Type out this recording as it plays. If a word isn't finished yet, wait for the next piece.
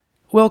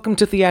Welcome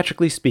to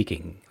Theatrically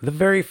Speaking, the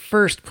very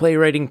first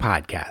playwriting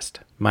podcast.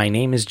 My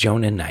name is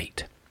Jonah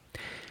Knight.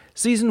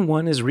 Season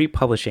 1 is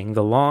republishing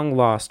the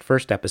long-lost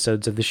first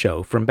episodes of the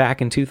show from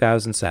back in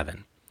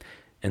 2007,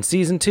 and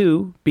Season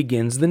 2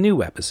 begins the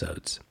new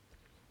episodes.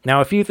 Now,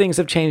 a few things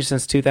have changed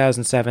since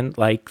 2007,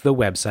 like the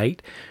website.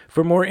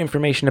 For more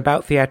information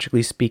about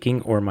Theatrically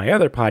Speaking or my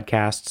other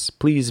podcasts,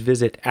 please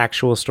visit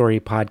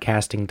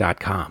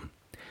actualstorypodcasting.com.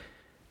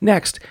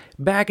 Next,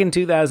 back in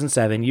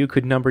 2007, you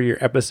could number your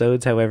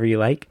episodes however you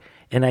like,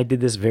 and I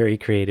did this very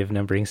creative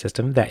numbering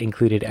system that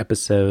included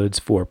episodes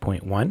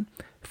 4.1,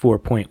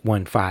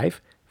 4.15,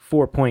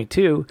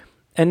 4.2,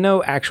 and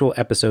no actual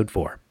episode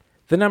 4.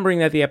 The numbering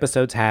that the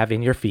episodes have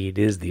in your feed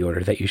is the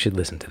order that you should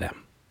listen to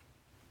them.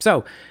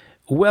 So,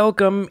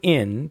 welcome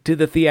in to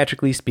the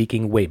Theatrically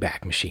Speaking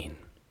Wayback Machine.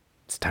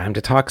 It's time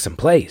to talk some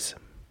plays.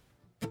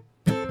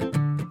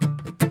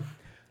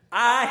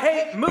 I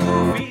hate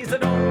movies, I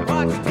don't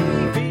watch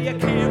TV, I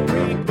can't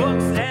read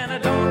books, and I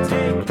don't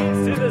take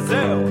kids to the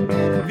zoo.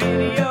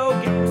 Video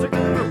games are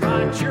gonna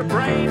rot your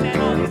brain,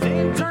 and all these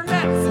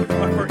internets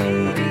are for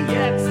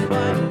idiots.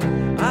 But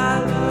I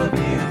love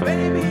you,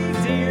 baby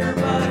dear,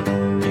 but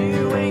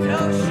you ain't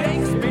no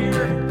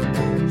Shakespeare.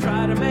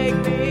 Try to make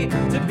me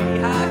to be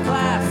high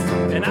class,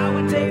 and I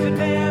would David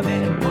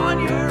Mamet on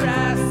your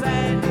ass.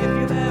 And if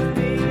you left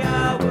me,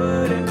 I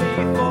wouldn't be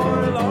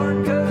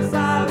forlorn, 'cause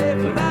I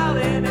live without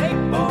an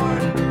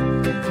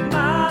acorn.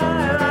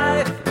 My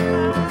life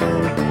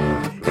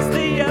is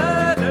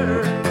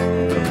theater.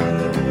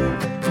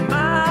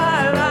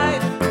 My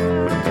life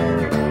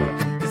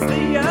is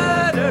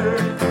theater.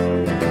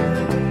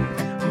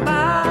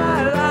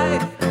 My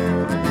life.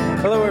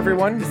 Hello,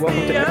 everyone.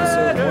 Welcome to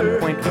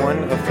episode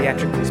 1.1 of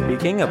Theatrically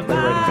Speaking, a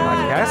playwriting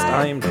podcast.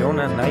 I am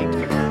Jonah Knight.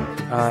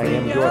 I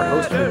am your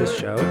host for this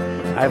show.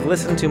 I've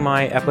listened to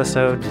my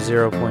episode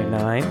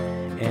 0.9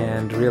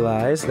 and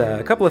realized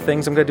a couple of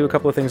things. I'm going to do a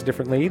couple of things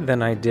differently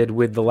than I did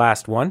with the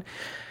last one.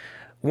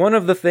 One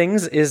of the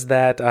things is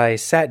that I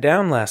sat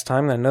down last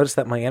time and I noticed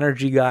that my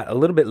energy got a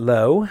little bit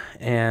low,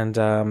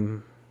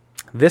 and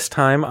this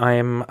time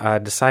I'm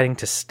deciding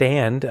to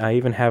stand. I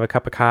even have a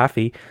cup of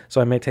coffee,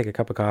 so I may take a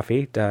cup of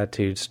coffee to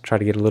just try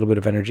to get a little bit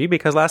of energy,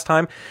 because last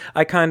time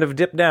I kind of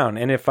dipped down,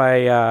 and if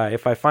I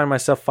find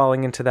myself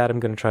falling into that,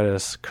 I'm going to try to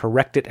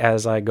correct it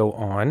as I go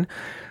on.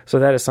 So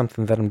that is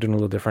something that I'm doing a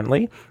little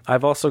differently.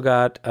 I've also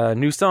got a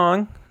new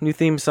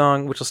theme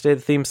song, which will stay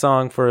the theme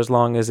song for as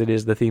long as it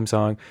is the theme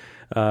song.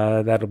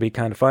 That'll be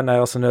kind of fun. I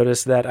also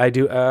noticed that I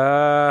do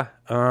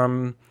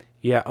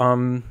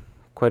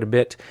quite a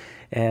bit.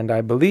 And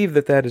I believe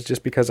that is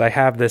just because I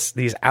have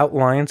these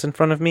outlines in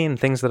front of me and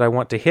things that I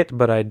want to hit,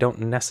 but I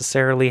don't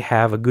necessarily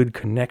have a good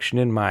connection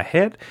in my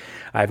head.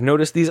 I've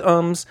noticed these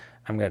ums.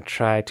 I'm going to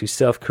try to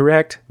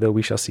self-correct, though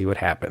we shall see what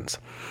happens.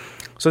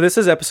 So this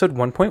is episode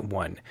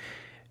 1.1.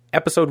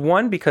 Episode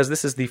 1, because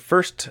this is the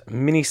first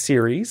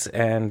mini-series,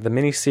 and the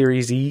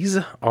mini-series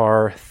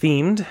are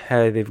themed.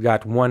 They've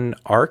got one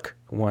arc,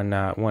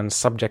 one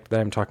subject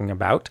that I'm talking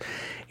about,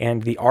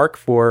 and the arc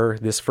for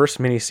this first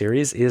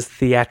mini-series is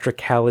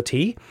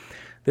theatricality.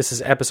 This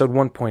is episode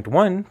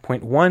 1.1,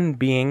 point 1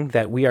 being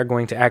that we are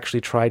going to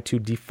actually try to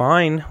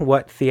define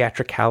what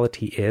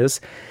theatricality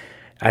is.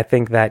 I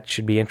think that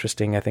should be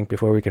interesting. I think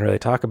before we can really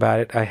talk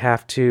about it, I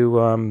have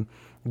to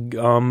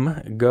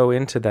go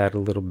into that a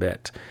little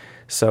bit.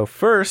 So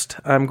first,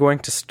 I'm going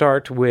to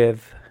start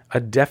with a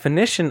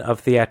definition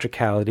of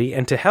theatricality,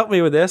 and to help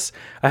me with this,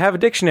 I have a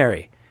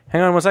dictionary.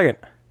 Hang on one second.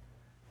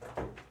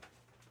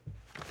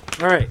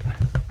 All right.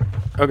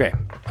 Okay.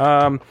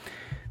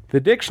 The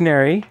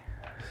dictionary,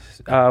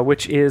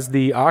 which is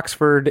the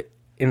Oxford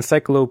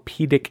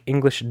Encyclopedic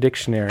English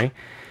Dictionary,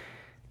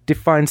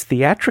 defines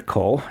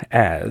theatrical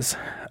as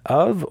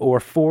of or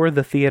for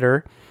the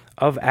theater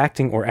of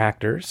acting or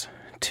actors.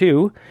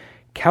 2,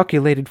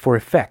 calculated for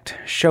effect,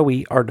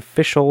 showy,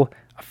 artificial,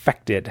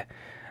 affected.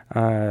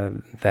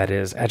 That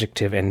is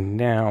adjective and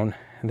noun.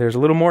 There's a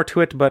little more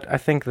to it, but I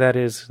think that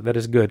is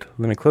good.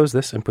 Let me close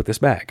this and put this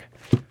back.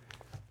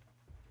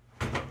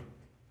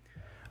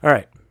 All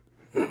right.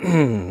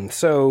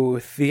 So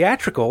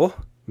theatrical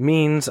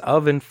means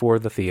of and for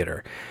the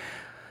theater.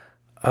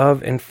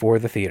 Of and for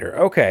the theater.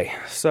 Okay,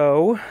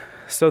 so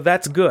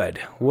that's good.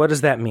 What does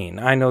that mean?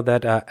 I know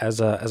that as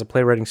a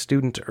playwriting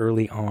student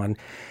early on,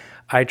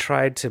 I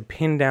tried to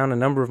pin down a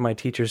number of my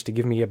teachers to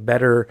give me a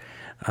better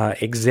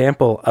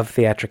example of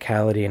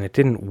theatricality, and it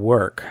didn't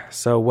work.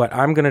 So what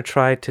I'm going to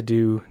try to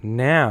do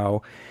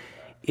now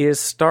is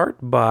start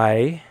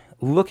by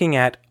looking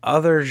at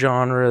other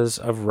genres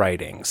of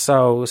writing.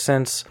 So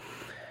since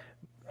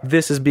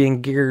this is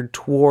being geared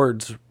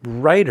towards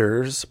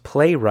writers,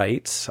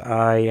 playwrights,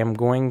 I am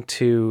going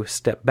to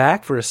step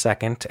back for a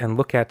second and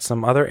look at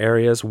some other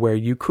areas where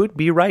you could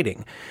be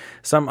writing,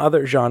 some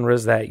other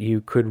genres that you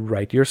could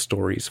write your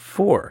stories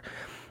for.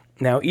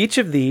 Now, each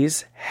of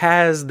these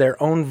has their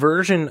own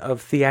version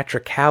of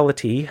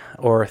theatricality,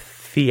 or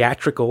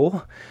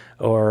theatrical,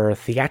 or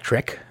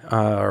theatric,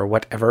 or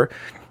whatever,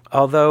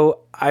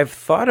 although I've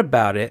thought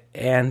about it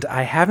and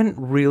I haven't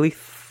really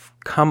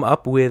come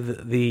up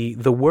with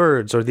the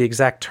words or the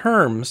exact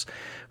terms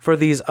for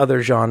these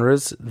other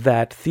genres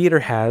that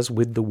theater has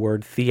with the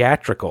word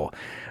theatrical.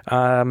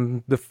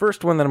 The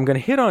first one that I'm going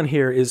to hit on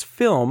here is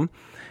film.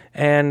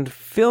 And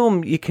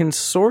film, you can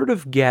sort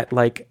of get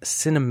like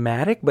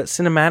cinematic, but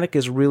cinematic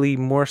is really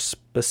more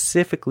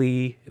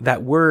specifically,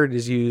 that word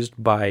is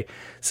used by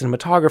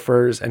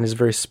cinematographers and is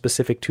very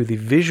specific to the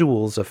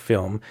visuals of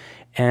film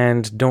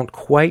and don't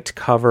quite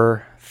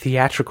cover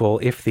theatrical,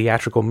 if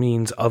theatrical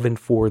means of and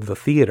for the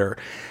theater.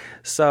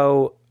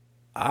 So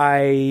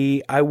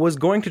I was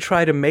going to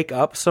try to make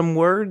up some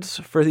words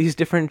for these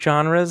different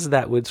genres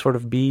that would sort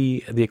of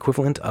be the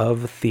equivalent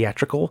of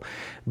theatrical,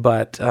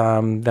 but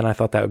then I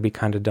thought that would be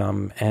kind of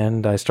dumb,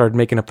 and I started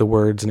making up the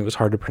words, and it was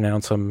hard to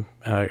pronounce them,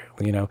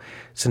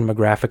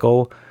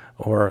 cinematographical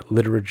or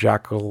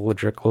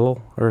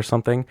liturgical or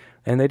something,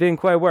 and they didn't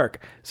quite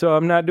work, so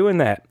I'm not doing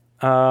that.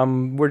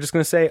 We're just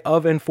going to say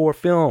of and for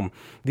film,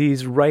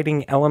 these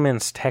writing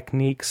elements,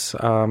 techniques,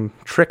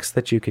 tricks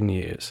that you can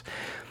use.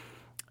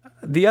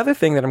 The other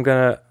thing that I'm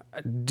going to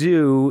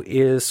do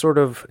is sort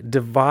of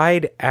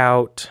divide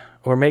out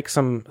or make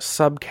some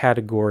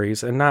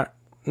subcategories, and not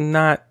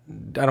I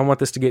don't want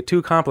this to get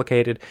too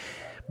complicated,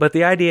 but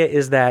the idea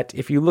is that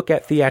if you look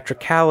at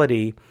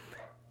theatricality,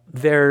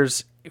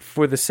 there's,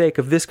 for the sake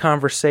of this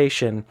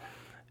conversation,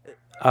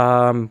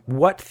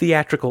 what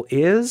theatrical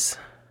is,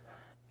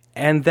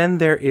 and then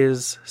there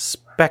is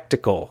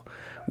spectacle,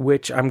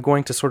 which I'm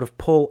going to sort of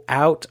pull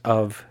out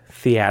of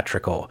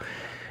theatrical.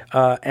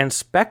 And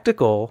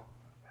spectacle,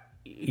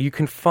 you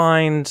can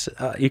find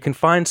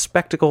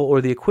spectacle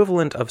or the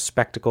equivalent of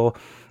spectacle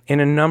in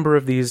a number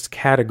of these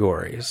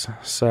categories.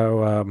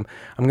 So I'm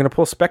going to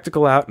pull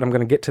spectacle out, and I'm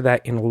going to get to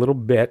that in a little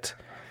bit.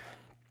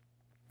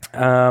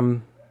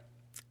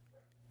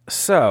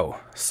 So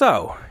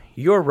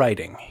you're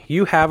writing.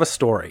 You have a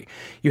story.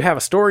 You have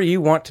a story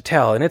you want to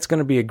tell, and it's going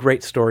to be a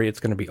great story.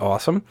 It's going to be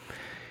awesome.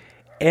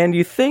 And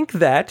you think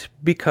that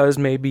because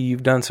maybe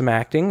you've done some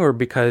acting, or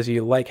because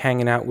you like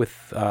hanging out with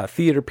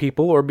theater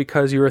people, or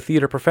because you're a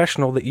theater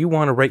professional, that you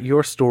want to write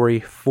your story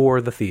for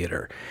the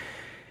theater.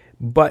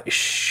 But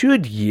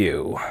should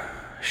you?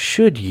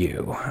 So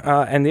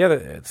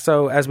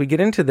as we get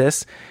into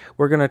this,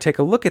 we're going to take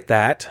a look at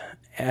that,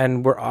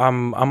 and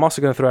I'm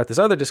also going to throw out this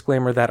other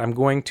disclaimer that I'm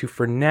going to,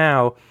 for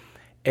now,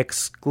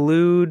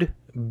 exclude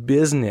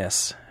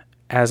business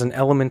as an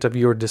element of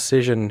your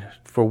decision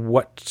for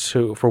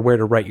where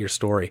to write your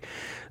story.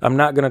 I'm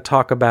not going to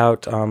talk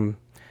about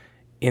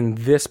in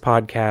this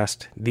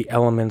podcast the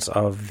elements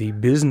of the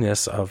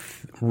business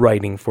of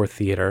writing for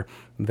theater.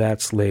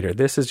 That's later.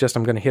 This is just,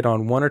 I'm going to hit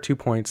on one or two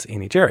points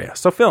in each area.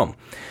 So film.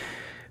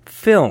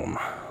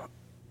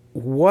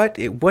 What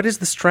is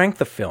the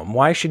strength of film?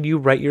 Why should you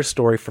write your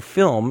story for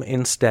film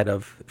instead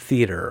of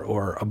theater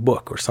or a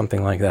book or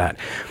something like that?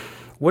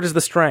 What is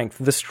the strength?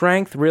 The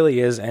strength really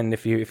is, and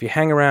if you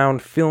hang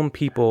around film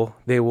people,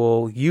 they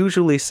will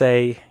usually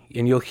say,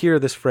 and you'll hear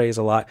this phrase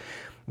a lot,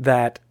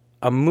 that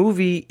a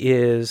movie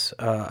is,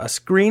 a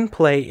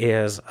screenplay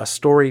is a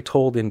story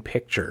told in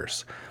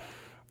pictures.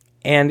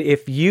 And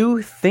if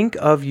you think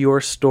of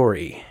your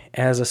story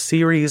as a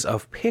series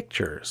of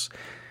pictures,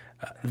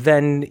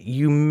 then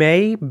you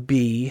may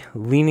be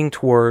leaning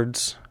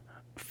towards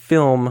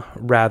film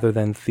rather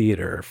than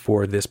theater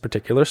for this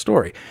particular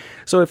story.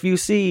 So if you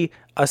see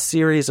a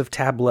series of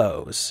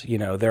tableaus,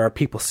 there are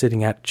people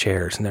sitting at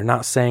chairs and they're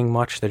not saying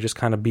much, they're just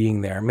kind of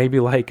being there. Maybe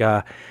like,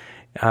 I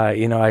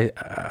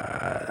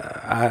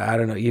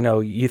don't know,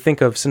 you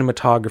think of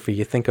cinematography,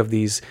 you think of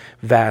these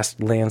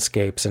vast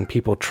landscapes and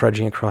people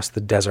trudging across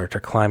the desert or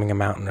climbing a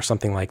mountain or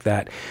something like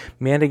that.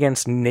 Man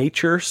against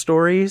nature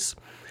stories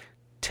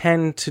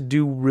tend to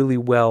do really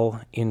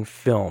well in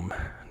film,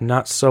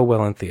 not so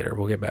well in theater.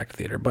 We'll get back to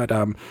theater. But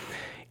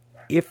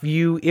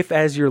if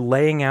as you're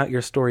laying out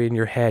your story in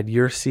your head,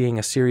 you're seeing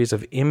a series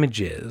of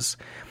images,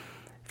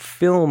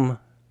 film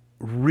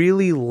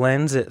really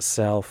lends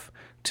itself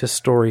to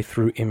story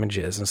through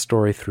images and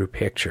story through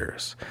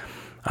pictures.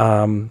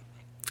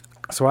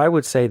 So I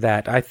would say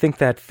that I think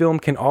that film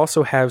can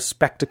also have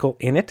spectacle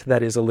in it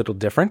that is a little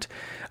different.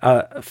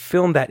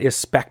 Film that is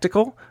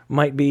spectacle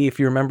might be, if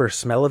you remember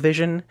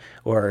Smell-O-Vision,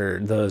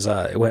 or those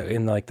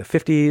in like the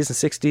 50s and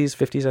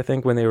 50s, I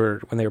think, when they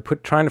were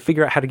trying to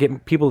figure out how to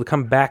get people to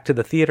come back to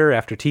the theater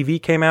after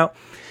TV came out,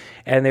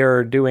 and they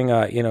were doing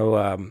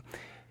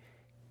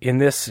in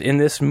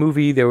this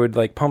movie, they would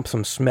like pump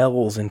some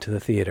smells into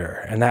the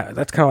theater, and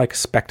that's kind of like a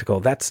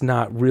spectacle. That's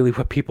not really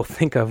what people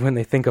think of when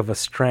they think of the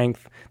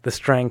strength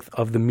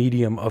of the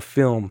medium of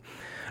film.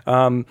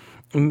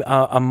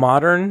 A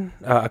modern,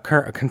 a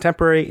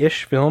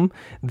contemporary-ish film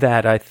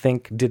that I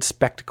think did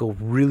spectacle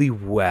really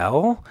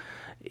well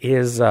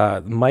is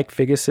Mike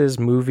Figgis's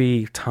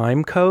movie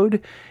Time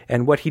Code,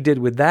 and what he did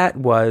with that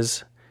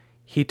was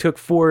he took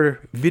 4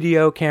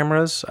 video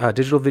cameras,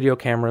 digital video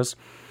cameras.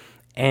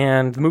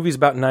 And the movie's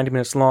about 90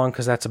 minutes long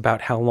because that's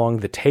about how long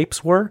the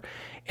tapes were.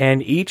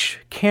 And each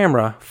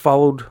camera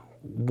followed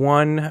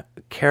one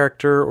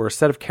character or a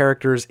set of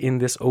characters in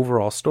this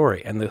overall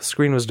story. And the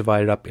screen was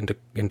divided up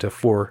into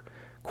 4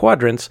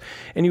 quadrants,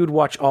 and you would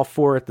watch all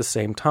 4 at the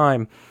same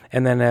time.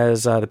 And then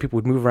as the people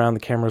would move around, the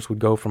cameras would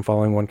go from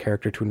following one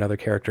character to another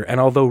character. And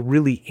although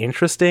really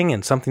interesting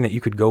and something that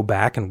you could go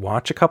back and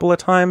watch a couple of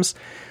times,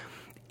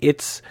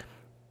 it's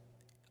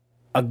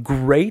a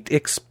great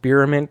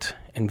experiment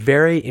and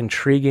very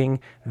intriguing,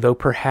 though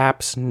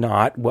perhaps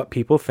not what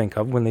people think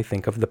of when they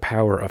think of the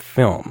power of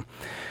film.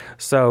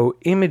 So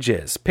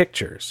images,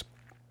 pictures,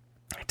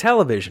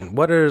 television.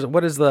 What is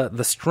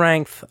the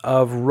strength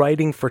of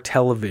writing for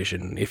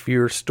television? If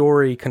your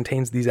story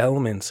contains these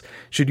elements,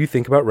 should you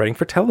think about writing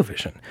for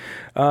television?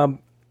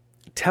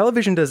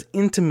 Television does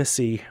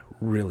intimacy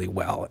really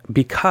well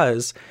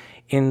because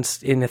in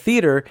a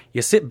theater,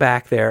 you sit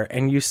back there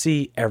and you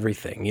see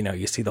everything. You know,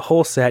 you see the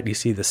whole set, you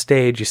see the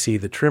stage, you see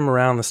the trim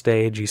around the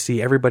stage, you see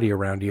everybody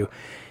around you.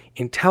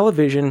 In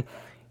television,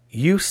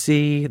 you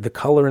see the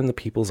color in the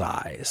people's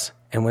eyes.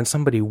 And when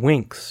somebody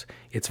winks,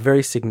 it's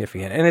very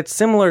significant. And it's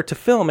similar to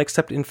film,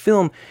 except in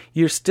film,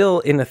 you're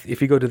still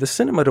if you go to the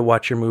cinema to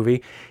watch your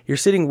movie, you're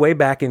sitting way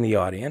back in the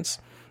audience.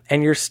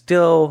 And you're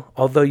still,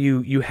 although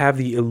you have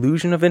the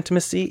illusion of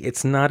intimacy,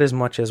 it's not as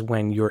much as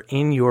when you're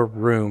in your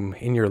room,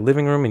 in your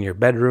living room, in your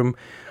bedroom,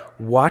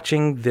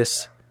 watching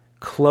this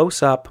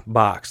close-up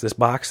box, this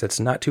box that's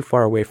not too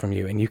far away from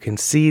you, and you can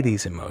see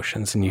these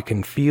emotions, and you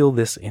can feel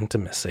this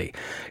intimacy.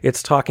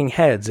 It's talking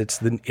heads,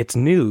 it's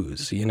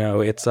news, you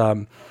know,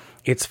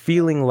 it's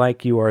feeling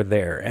like you are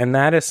there. And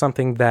that is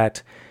something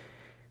that,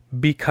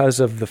 because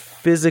of the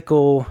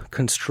physical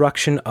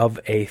construction of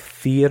a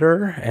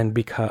theater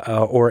and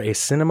or a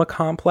cinema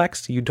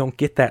complex, you don't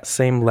get that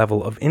same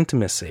level of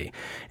intimacy.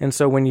 And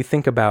so when you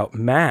think about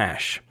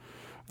MASH,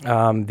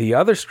 the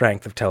other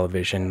strength of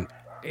television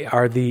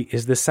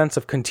is the sense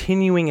of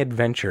continuing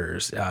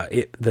adventures,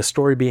 the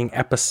story being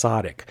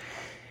episodic.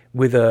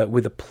 With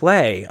a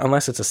play,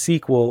 unless it's a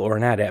sequel or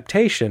an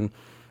adaptation,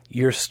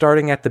 you're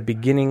starting at the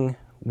beginning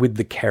with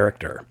the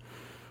character.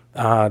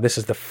 This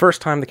is the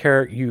first time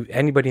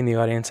anybody in the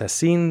audience has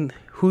seen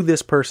who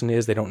this person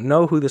is. They don't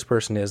know who this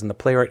person is, and the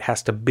playwright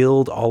has to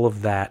build all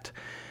of that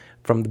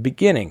from the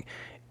beginning.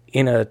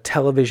 In a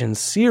television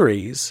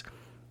series,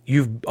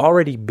 you've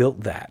already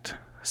built that.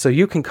 So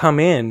you can come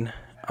in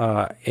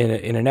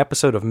an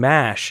episode of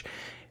MASH,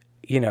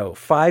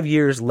 5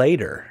 years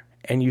later,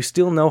 and you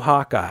still know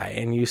Hawkeye,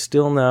 and you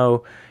still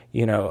know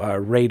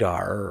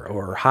Radar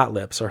or Hot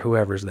Lips or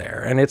whoever's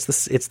there. And it's the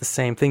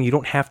same thing. You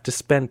don't have to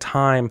spend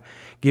time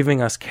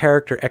giving us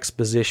character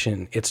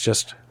exposition. It's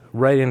just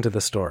right into the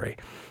story,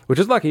 which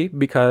is lucky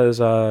because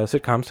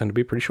sitcoms tend to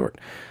be pretty short.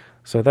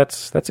 So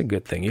that's a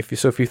good thing. If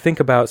you think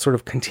about sort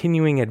of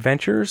continuing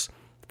adventures,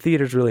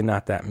 theater's really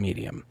not that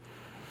medium.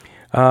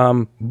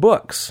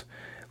 Books,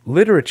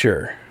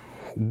 literature.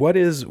 What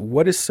is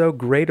so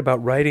great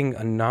about writing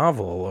a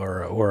novel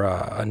or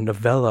a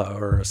novella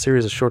or a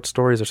series of short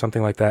stories or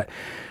something like that?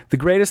 The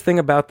greatest thing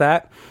about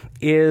that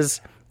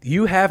is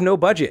you have no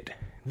budget.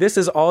 This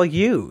is all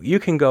you. You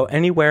can go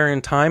anywhere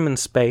in time and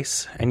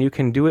space, and you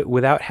can do it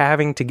without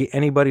having to get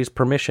anybody's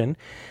permission.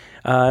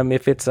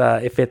 If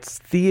it's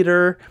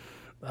theater,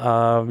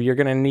 you're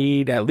going to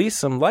need at least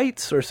some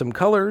lights or some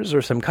colors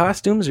or some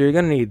costumes, or you're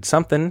going to need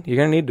something. You're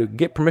going to need to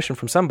get permission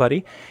from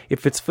somebody.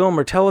 If it's film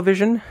or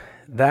television,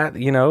 that,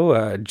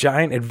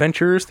 giant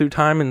adventures through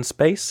time and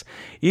space,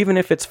 even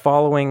if it's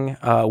following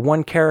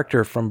one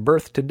character from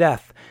birth to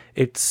death,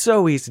 it's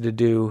so easy to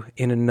do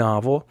in a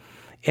novel.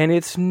 And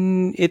it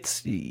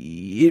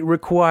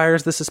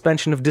requires the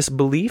suspension of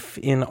disbelief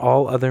in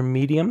all other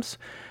mediums,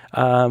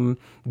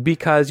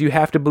 because you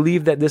have to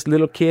believe that this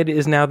little kid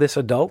is now this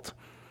adult.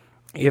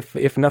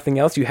 If nothing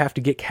else, you have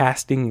to get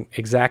casting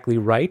exactly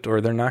right,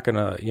 or they're not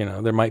gonna,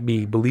 there might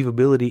be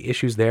believability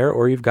issues there,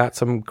 or you've got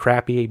some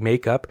crappy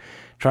makeup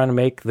trying to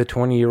make the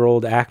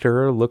 20-year-old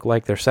actor look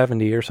like they're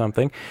 70 or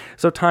something.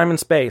 So time and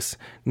space,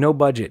 no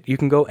budget. You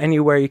can go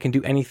anywhere, you can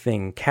do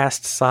anything.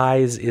 Cast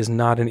size is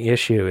not an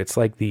issue. It's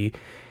like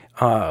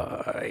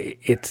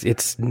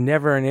it's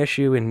never an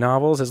issue in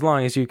novels, as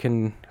long as you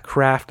can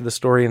craft the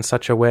story in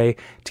such a way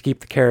to keep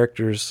the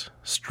characters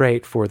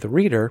straight for the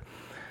reader.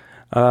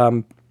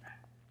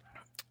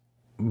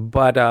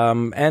 But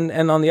on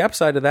the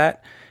upside of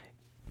that,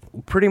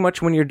 pretty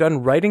much when you're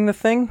done writing the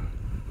thing,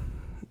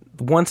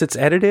 once it's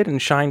edited and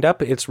shined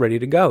up, it's ready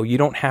to go. You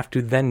don't have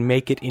to then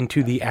make it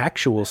into the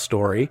actual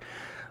story,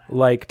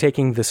 like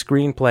taking the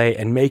screenplay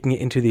and making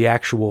it into the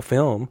actual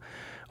film,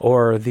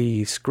 or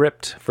the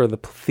script for the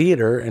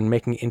theater and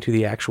making it into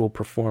the actual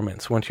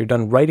performance. Once you're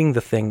done writing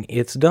the thing,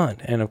 it's done.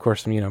 And of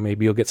course,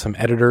 maybe you'll get some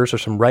editors or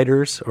some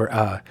writers or,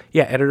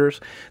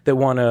 editors that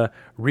want to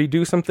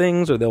redo some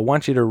things, or they'll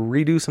want you to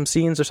redo some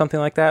scenes or something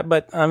like that.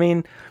 But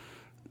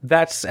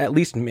that's at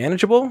least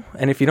manageable.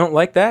 And if you don't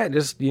like that,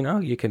 just,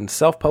 you can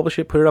self-publish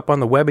it, put it up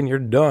on the web, and you're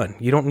done.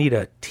 You don't need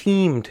a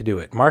team to do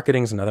it.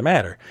 Marketing's another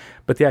matter.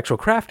 But the actual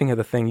crafting of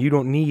the thing, you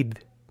don't need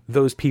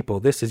those people.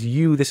 This is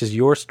you. This is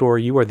your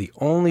story. You are the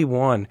only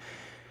one.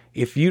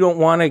 If you don't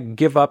want to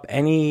give up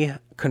any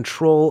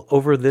control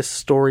over this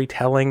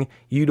storytelling,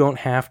 you don't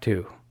have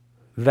to.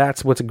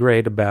 That's what's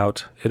great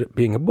about it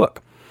being a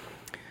book.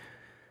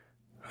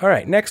 All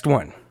right, next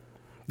one.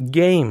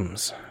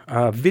 Games,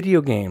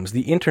 video games,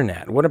 the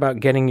internet. What about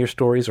getting your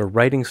stories or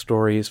writing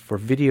stories for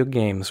video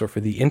games or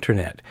for the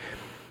internet?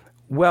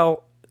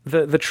 Well,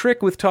 the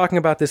trick with talking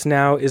about this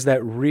now is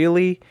that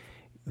really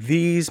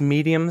these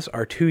mediums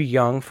are too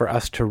young for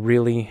us to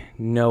really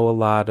know a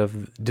lot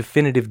of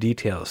definitive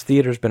details.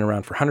 Theater's been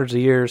around for hundreds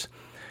of years.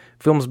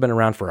 Film's been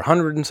around for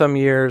 100 and some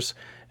years.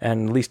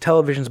 And at least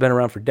television's been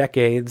around for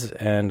decades.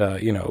 And,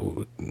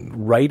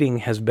 writing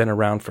has been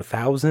around for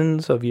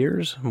thousands of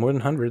years, more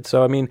than hundreds.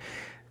 So, I mean,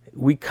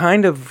 we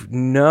kind of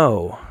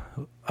know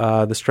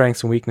the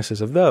strengths and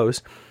weaknesses of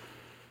those.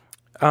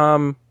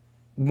 Since,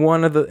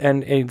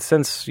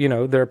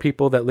 there are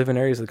people that live in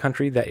areas of the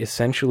country that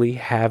essentially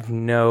have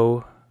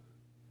no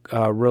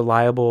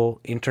reliable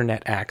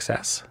internet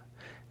access.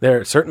 There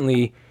are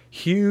certainly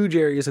huge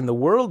areas in the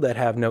world that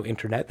have no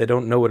internet. They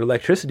don't know what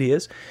electricity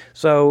is.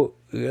 So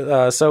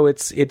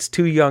it's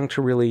too young to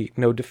really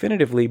know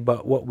definitively.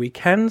 But what we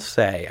can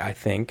say, I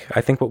think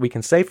what we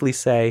can safely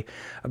say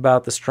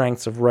about the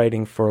strengths of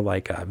writing for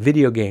like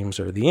video games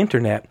or the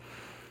internet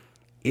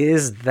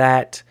is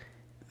that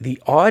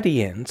the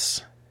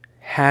audience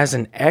has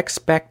an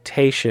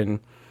expectation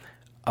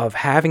of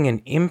having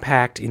an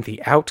impact in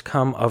the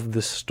outcome of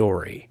the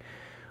story,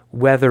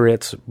 whether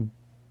it's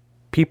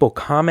people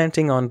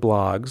commenting on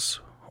blogs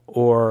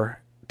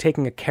or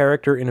taking a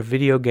character in a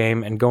video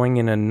game and going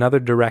in another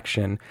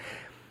direction.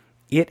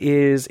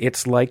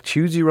 It's like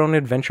choose your own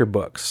adventure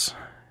books.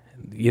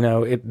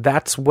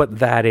 That's what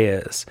that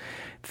is.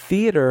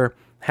 Theater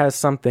has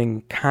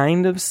something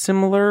kind of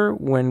similar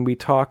when we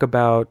talk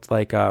about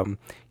like,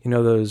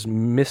 those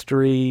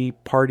mystery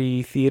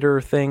party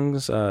theater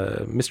things,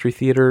 mystery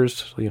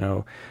theaters,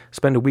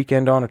 spend a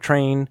weekend on a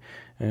train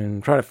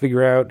and try to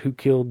figure out who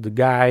killed the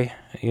guy,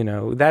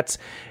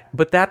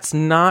 but that's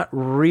not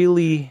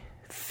really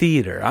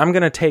theater. I'm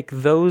going to take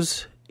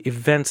those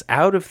events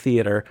out of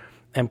theater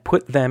and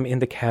put them in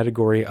the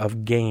category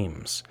of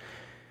games,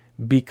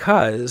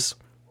 because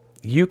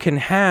you can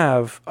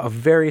have a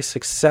very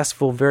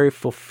successful, very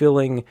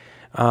fulfilling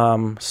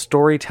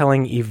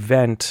storytelling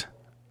event,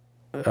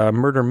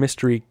 murder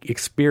mystery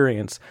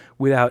experience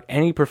without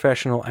any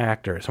professional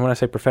actors. And when I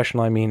say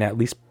professional, I mean at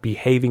least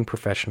behaving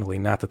professionally,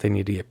 not that they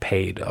need to get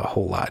paid a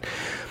whole lot.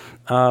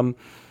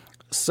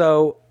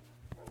 So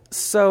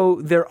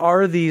there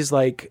are these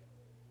like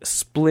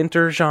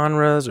splinter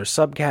genres or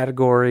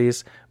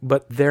subcategories,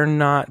 but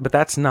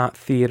that's not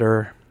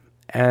theater.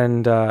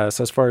 And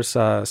so as far as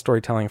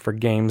storytelling for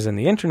games and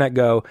the internet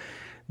go,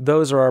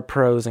 those are our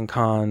pros and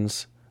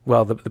cons.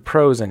 Well, the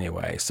pros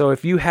anyway. So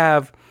if you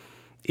have,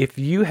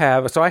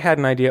 so I had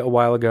an idea a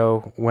while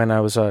ago when I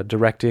was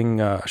directing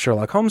a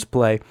Sherlock Holmes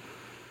play.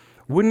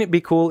 Wouldn't it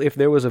be cool if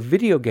there was a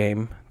video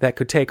game that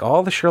could take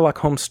all the Sherlock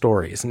Holmes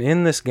stories, and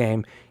in this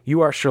game,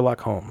 you are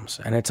Sherlock Holmes,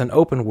 and it's an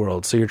open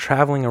world, so you're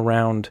traveling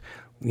around,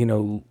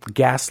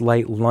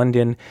 gaslight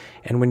London,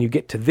 and when you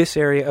get to this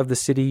area of the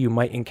city, you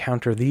might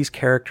encounter these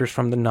characters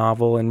from the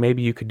novel, and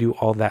maybe you could do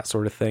all that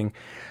sort of thing.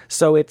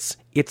 So it's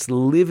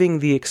living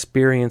the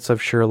experience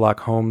of Sherlock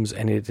Holmes,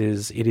 and it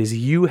is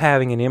you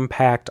having an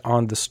impact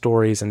on the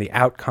stories and the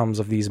outcomes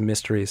of these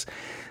mysteries.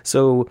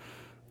 So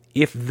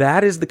if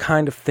that is the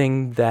kind of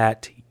thing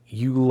that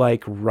you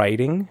like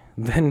writing,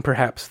 then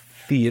perhaps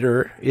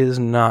theater is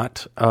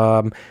not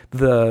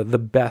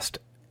the best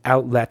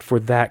outlet for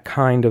that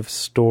kind of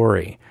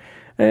story.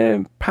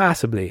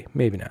 Possibly,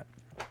 maybe not.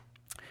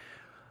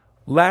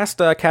 Last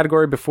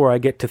category before I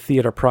get to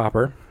theater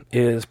proper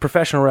is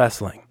professional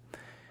wrestling.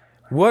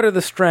 What are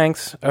the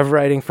strengths of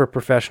writing for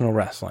professional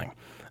wrestling?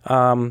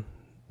 The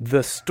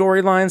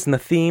storylines and the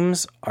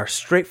themes are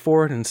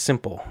straightforward and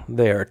simple.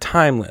 They are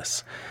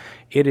timeless.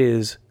 It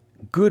is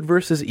good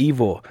versus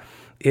evil.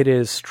 It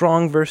is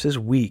strong versus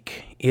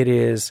weak. It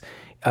is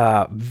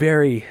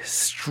very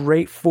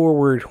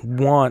straightforward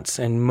wants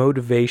and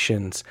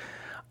motivations.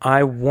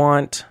 I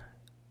want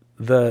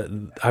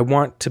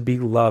to be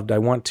loved. I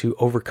want to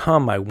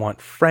overcome. I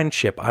want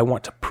friendship. I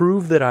want to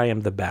prove that I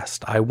am the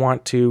best. I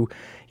want to,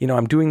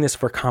 I'm doing this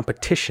for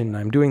competition.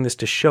 I'm doing this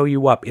to show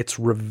you up. It's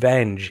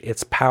revenge.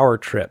 It's power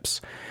trips.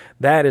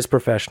 That is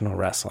professional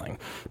wrestling.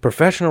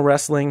 Professional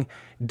wrestling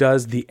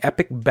does the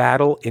epic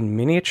battle in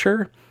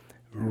miniature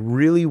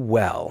really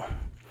well.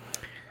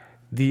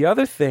 The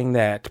other thing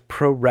that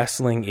pro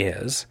wrestling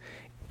is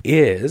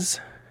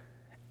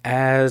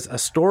as a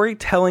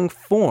storytelling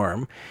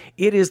form,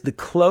 it is the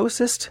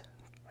closest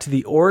to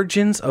the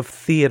origins of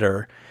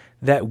theater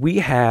that we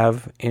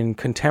have in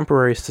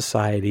contemporary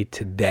society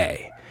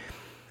today.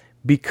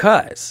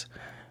 Because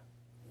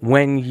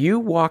when you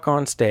walk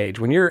on stage,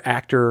 when your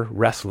actor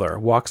wrestler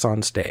walks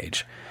on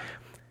stage,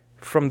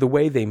 from the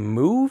way they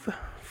move,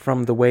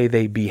 from the way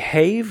they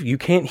behave, you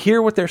can't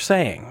hear what they're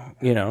saying,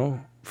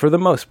 for the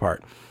most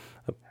part.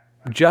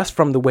 Just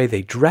from the way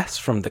they dress,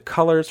 from the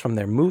colors, from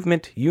their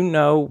movement, you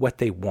know what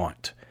they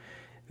want.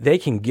 They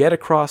can get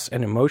across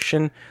an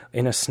emotion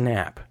in a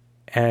snap.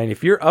 And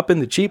if you're up in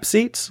the cheap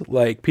seats,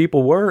 like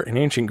people were in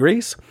ancient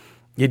Greece,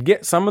 you'd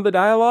get some of the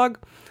dialogue,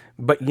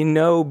 but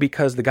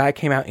because the guy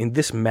came out in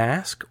this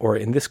mask or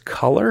in this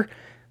color,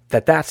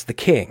 that's the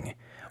king,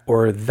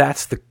 or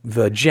that's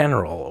the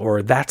general,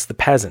 or that's the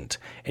peasant.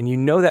 And you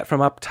know that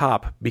from up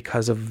top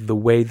because of the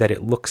way that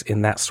it looks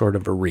in that sort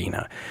of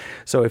arena.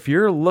 So if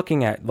you're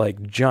looking at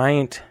like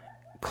giant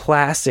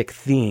classic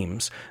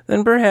themes,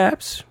 then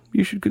perhaps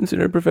you should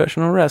consider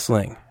professional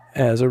wrestling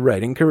as a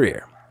writing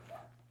career.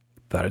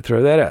 Thought I'd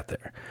throw that out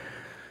there.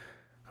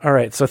 All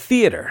right, so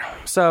theater.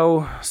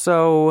 So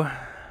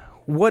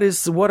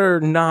what are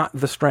not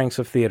the strengths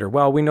of theater?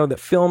 Well, we know that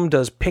film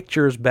does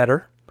pictures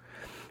better.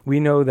 We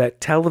know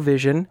that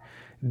television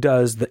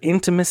does the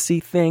intimacy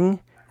thing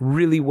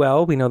really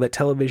well. We know that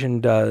television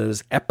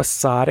does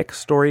episodic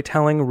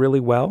storytelling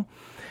really well.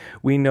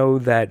 We know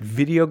that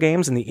video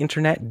games and the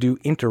internet do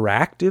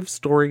interactive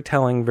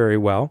storytelling very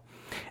well.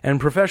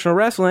 And professional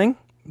wrestling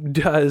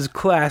does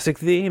classic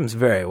themes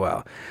very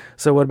well.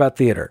 So what about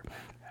theater?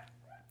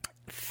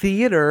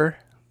 Theater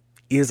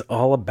is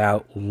all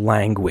about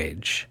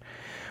language.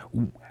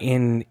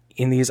 In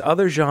these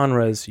other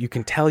genres, you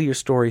can tell your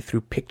story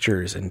through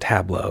pictures and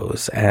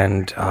tableaus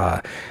and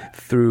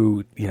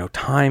through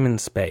time and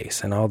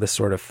space and all this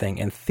sort of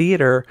thing. And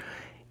theater,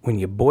 when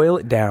you boil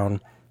it down,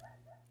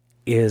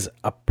 is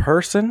a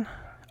person,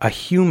 a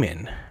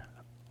human,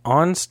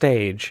 on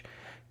stage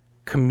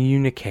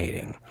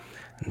communicating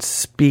and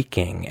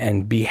speaking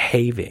and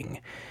behaving.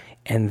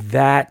 And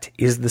that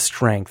is the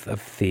strength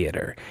of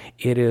theater.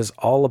 It is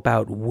all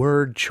about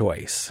word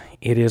choice.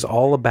 It is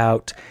all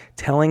about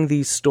telling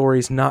these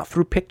stories not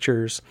through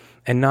pictures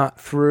and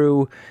not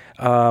through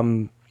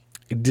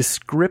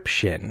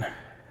description,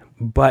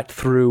 but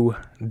through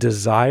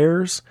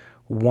desires,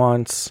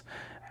 wants.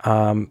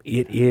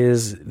 It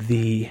is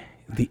the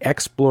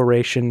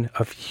exploration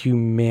of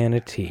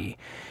humanity.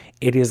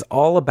 It is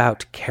all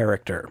about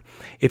character.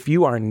 If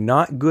you are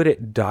not good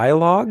at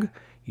dialogue,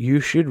 you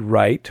should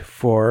write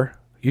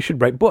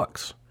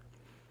books,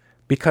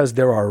 because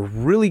there are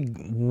really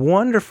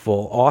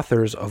wonderful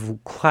authors of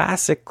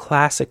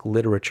classic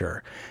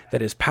literature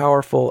that is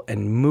powerful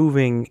and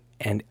moving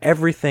and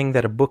everything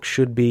that a book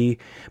should be,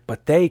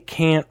 but they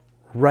can't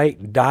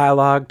write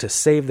dialogue to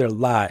save their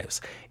lives.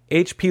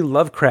 H.P.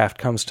 Lovecraft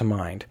comes to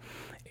mind.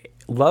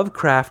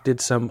 Lovecraft did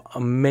some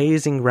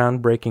amazing,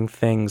 groundbreaking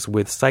things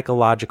with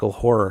psychological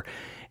horror,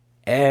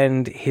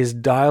 and his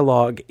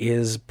dialogue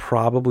is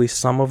probably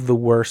some of the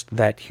worst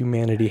that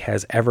humanity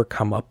has ever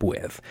come up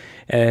with.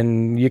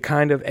 And you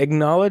kind of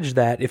acknowledge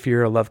that if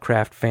you're a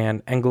Lovecraft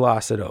fan and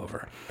gloss it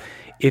over.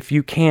 If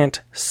you can't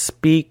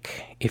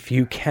speak, if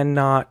you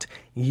cannot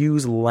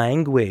use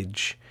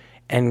language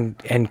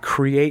and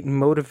create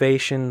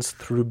motivations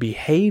through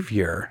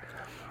behavior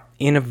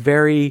in a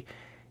very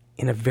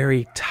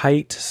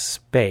tight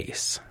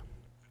space,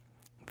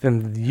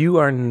 then you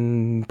are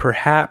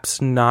perhaps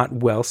not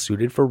well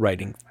suited for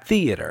writing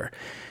theater.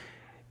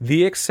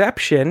 The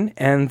exception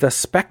and the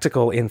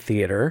spectacle in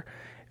theater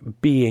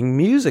being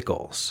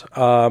musicals.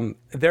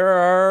 There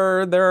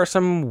are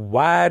some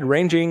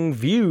wide-ranging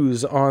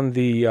views on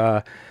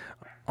the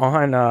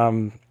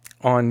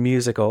on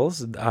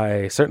musicals.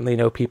 I certainly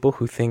know people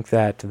who think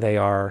that they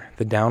are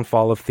the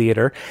downfall of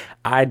theater.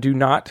 I do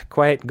not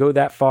quite go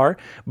that far,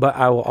 but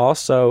I will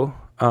also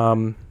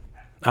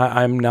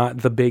I'm not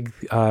the big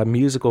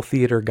musical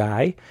theater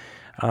guy.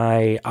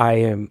 I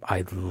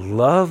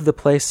love the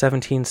play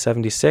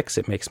 1776.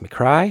 It makes me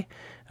cry.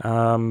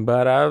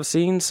 But I've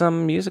seen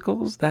some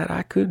musicals that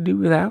I could do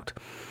without.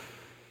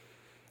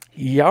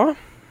 Yeah.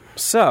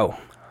 So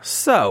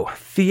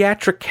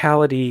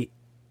theatricality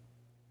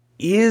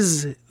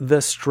is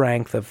the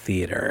strength of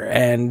theater,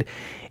 and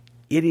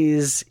it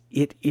is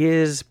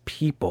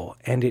people,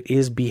 and it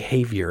is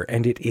behavior,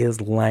 and it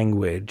is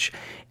language,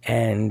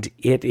 and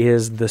it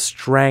is the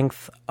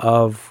strength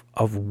of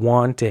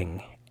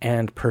wanting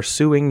and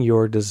pursuing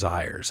your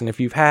desires. And if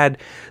you've had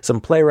some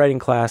playwriting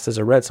classes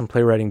or read some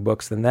playwriting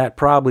books, then that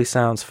probably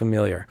sounds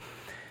familiar.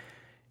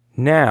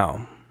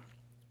 Now,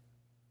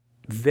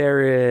 there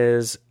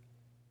is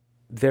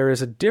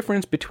a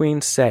difference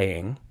between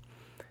saying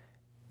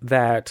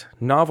that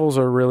novels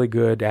are really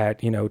good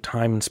at,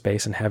 time and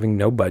space and having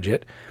no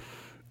budget.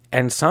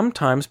 And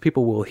sometimes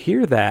people will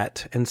hear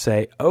that and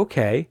say,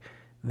 okay,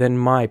 then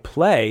my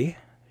play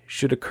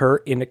should occur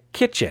in a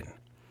kitchen.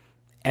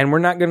 And we're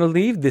not going to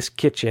leave this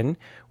kitchen.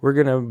 We're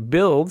going to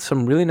build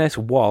some really nice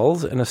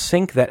walls and a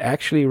sink that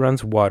actually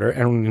runs water.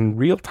 And in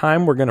real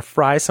time, we're going to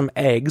fry some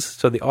eggs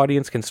so the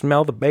audience can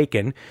smell the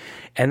bacon.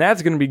 And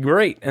that's going to be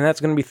great. And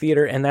that's going to be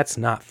theater. And that's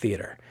not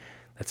theater.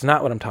 That's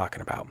not what I'm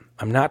talking about.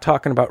 I'm not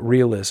talking about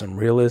realism.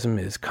 Realism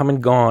is come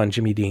and gone,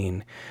 Jimmy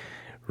Dean.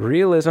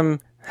 Realism,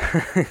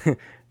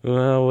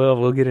 well,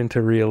 we'll get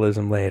into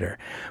realism later.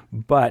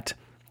 But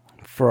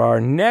for our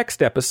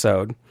next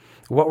episode,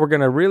 what we're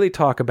going to really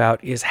talk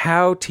about is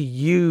how to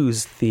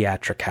use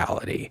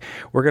theatricality.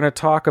 We're going to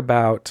talk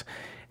about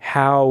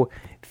how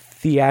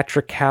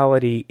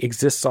theatricality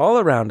exists all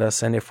around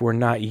us, and if we're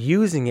not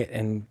using it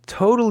and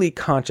totally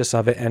conscious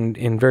of it, and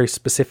in very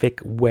specific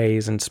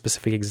ways and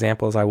specific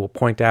examples, I will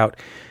point out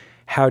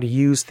how to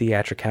use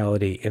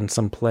theatricality in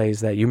some plays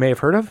that you may have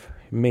heard of,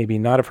 maybe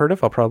not have heard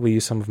of. I'll probably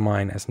use some of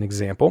mine as an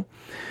example.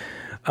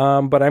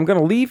 But I'm going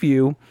to leave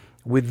you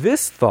with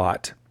this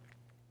thought.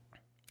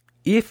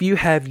 If you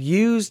have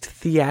used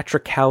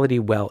theatricality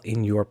well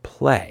in your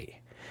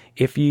play,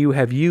 if you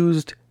have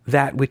used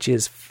that which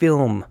is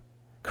film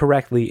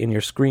correctly in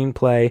your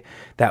screenplay,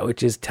 that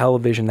which is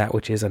television, that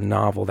which is a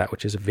novel, that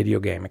which is a video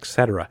game,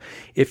 etc.,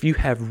 if you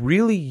have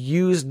really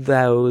used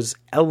those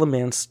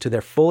elements to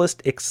their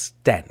fullest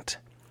extent,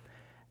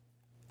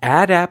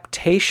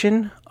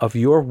 adaptation of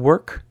your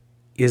work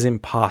is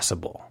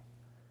impossible.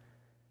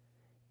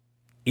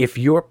 If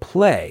your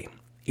play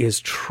is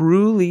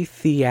truly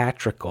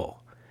theatrical,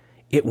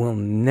 it will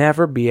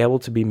never be able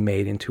to be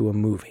made into a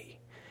movie.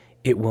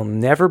 It will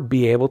never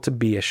be able to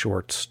be a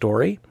short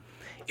story.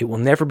 It will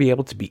never be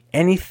able to be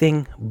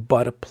anything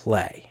but a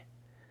play.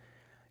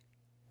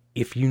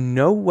 If you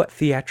know what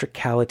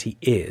theatricality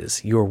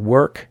is, your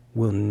work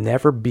will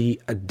never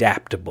be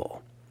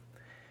adaptable.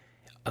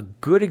 A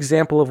good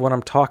example of what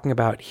I'm talking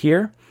about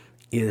here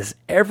is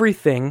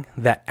everything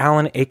that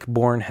Alan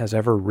Ayckbourn has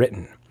ever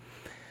written.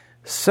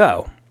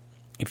 So,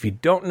 if you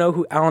don't know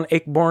who Alan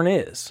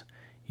Ayckbourn is,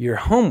 your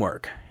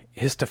homework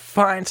is to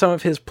find some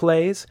of his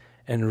plays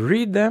and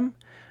read them,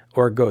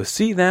 or go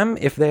see them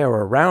if they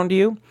are around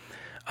you.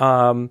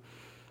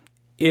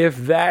 If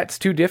that's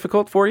too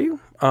difficult for you,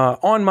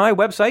 on my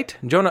website,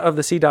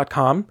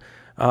 jonahofthesea.com,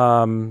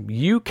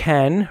 you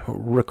can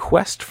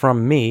request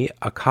from me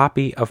a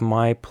copy of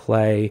my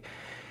play,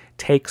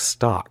 Take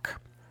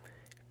Stock.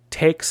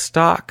 Take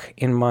Stock,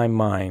 in my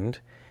mind,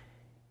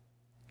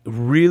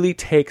 really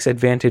takes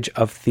advantage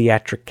of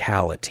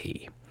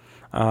theatricality.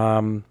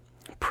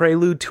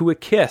 Prelude to a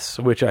Kiss,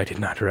 which I did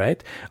not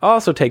write,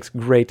 also takes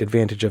great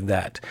advantage of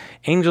that.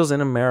 Angels in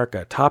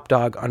America, Top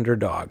Dog,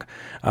 Underdog,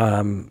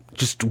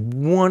 just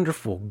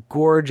wonderful,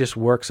 gorgeous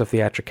works of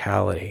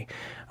theatricality.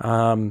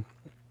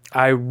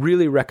 I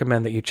really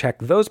recommend that you check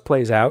those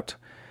plays out.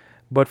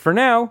 But for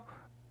now,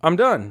 I'm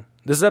done.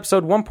 This is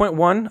episode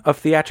 1.1 of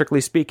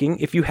Theatrically Speaking.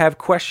 If you have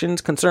questions,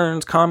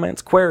 concerns,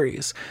 comments,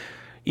 queries,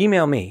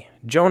 email me,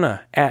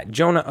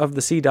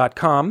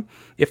 jonah@jonahofthesea.com.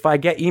 If I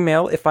get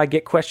email, if I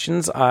get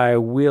questions, I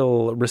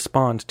will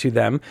respond to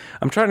them.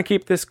 I'm trying to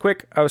keep this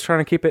quick. I was trying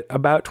to keep it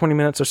about 20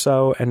 minutes or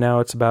so, and now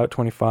it's about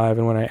 25,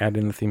 and when I add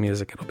in the theme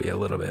music, it'll be a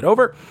little bit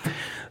over.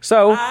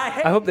 So,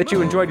 I hope that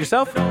you enjoyed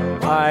yourself.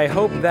 I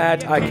hope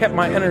that I kept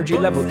my energy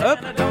level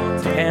up,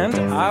 and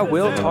I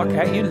will talk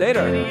at you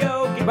later.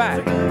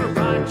 Bye.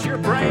 Your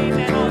brain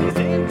and all these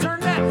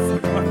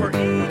internets are for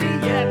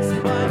idiots,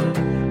 but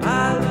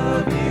I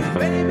love you,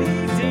 baby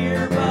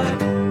dear,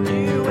 but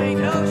you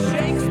ain't no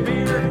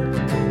Shakespeare.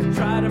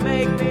 Try to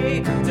make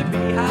me to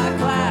be high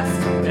class,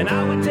 and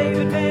I would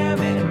David Mann.